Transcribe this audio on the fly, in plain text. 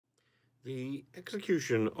The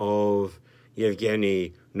execution of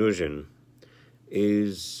Yevgeny nuzhin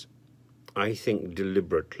is, I think,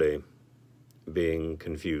 deliberately being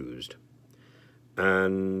confused.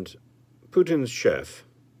 And Putin's chef,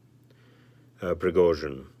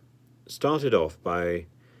 Prigozhin, started off by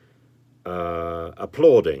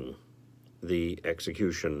applauding the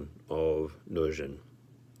execution of nuzhin,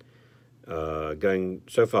 going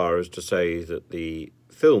so far as to say that the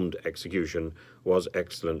filmed execution was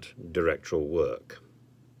excellent directorial work.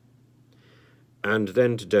 And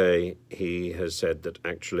then today he has said that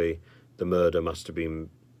actually the murder must have been,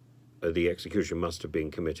 the execution must have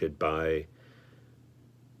been committed by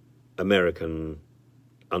American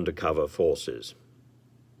undercover forces.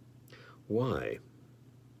 Why?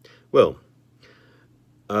 Well,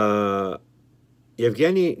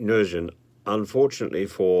 Yevgeny nuzhin, unfortunately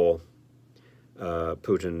for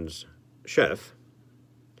Putin's chef,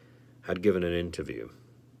 had given an interview.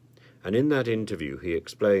 And in that interview, he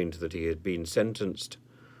explained that he had been sentenced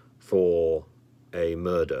for a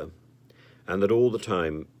murder and that all the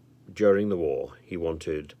time during the war he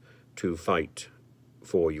wanted to fight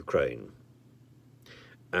for Ukraine.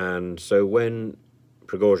 And so when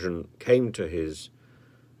Prigozhin came to his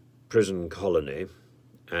prison colony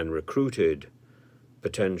and recruited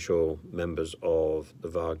potential members of the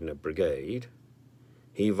Wagner brigade,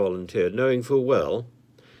 he volunteered, knowing full well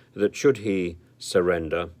that should he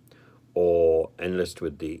surrender or enlist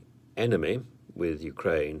with the enemy, with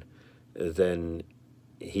Ukraine, then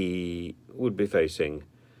he would be facing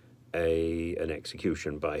an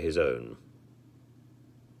execution by his own.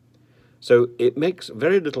 So it makes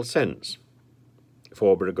very little sense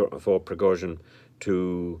for Prigozhin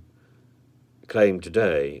to claim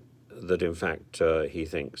today that in fact he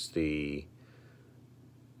thinks the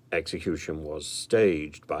execution was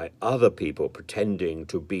staged by other people pretending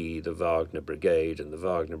to be the Wagner Brigade, and the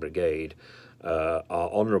Wagner Brigade are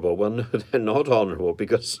honourable. Well, no, they're not honourable,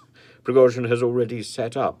 because Prigozhin has already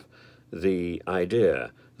set up the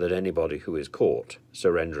idea that anybody who is caught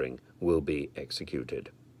surrendering will be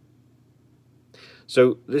executed.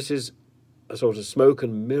 So this is a sort of smoke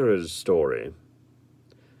and mirrors story,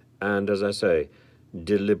 and as I say,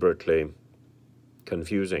 deliberately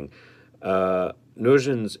confusing.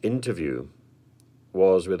 Nuzhin's interview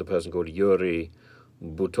was with a person called Yuri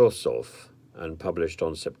Butosov and published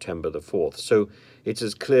on September the 4th. So it's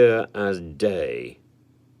as clear as day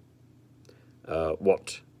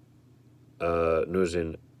what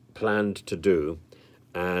Nuzhin planned to do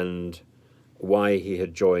and why he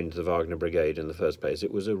had joined the Wagner Brigade in the first place.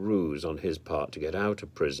 It was a ruse on his part to get out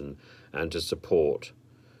of prison and to support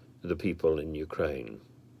the people in Ukraine.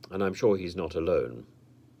 And I'm sure he's not alone.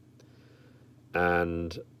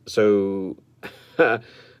 And so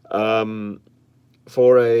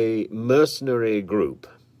for a mercenary group,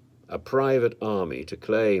 a private army, to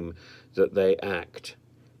claim that they act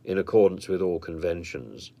in accordance with all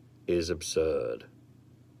conventions is absurd.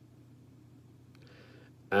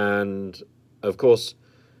 And of course,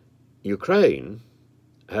 Ukraine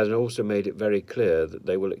has also made it very clear that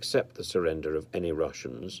they will accept the surrender of any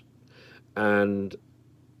Russians, and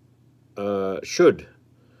should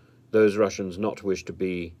those Russians not wish to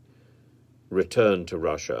be returned to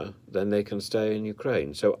Russia, then they can stay in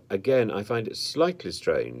Ukraine. So again, I find it slightly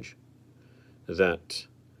strange that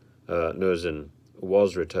nuzhin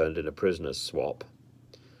was returned in a prisoner's swap,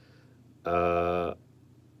 but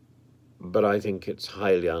I think it's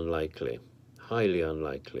highly unlikely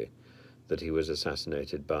that he was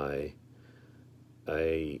assassinated by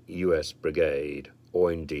a US brigade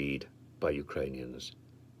or indeed by Ukrainians,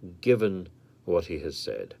 given what he has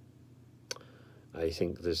said. I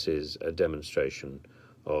think this is a demonstration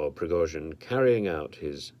of Prigozhin carrying out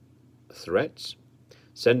his threats,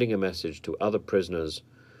 sending a message to other prisoners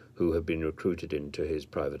who have been recruited into his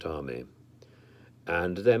private army,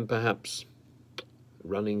 and then perhaps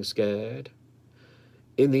running scared.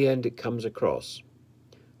 In the end, it comes across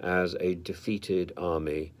as a defeated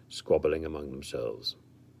army squabbling among themselves.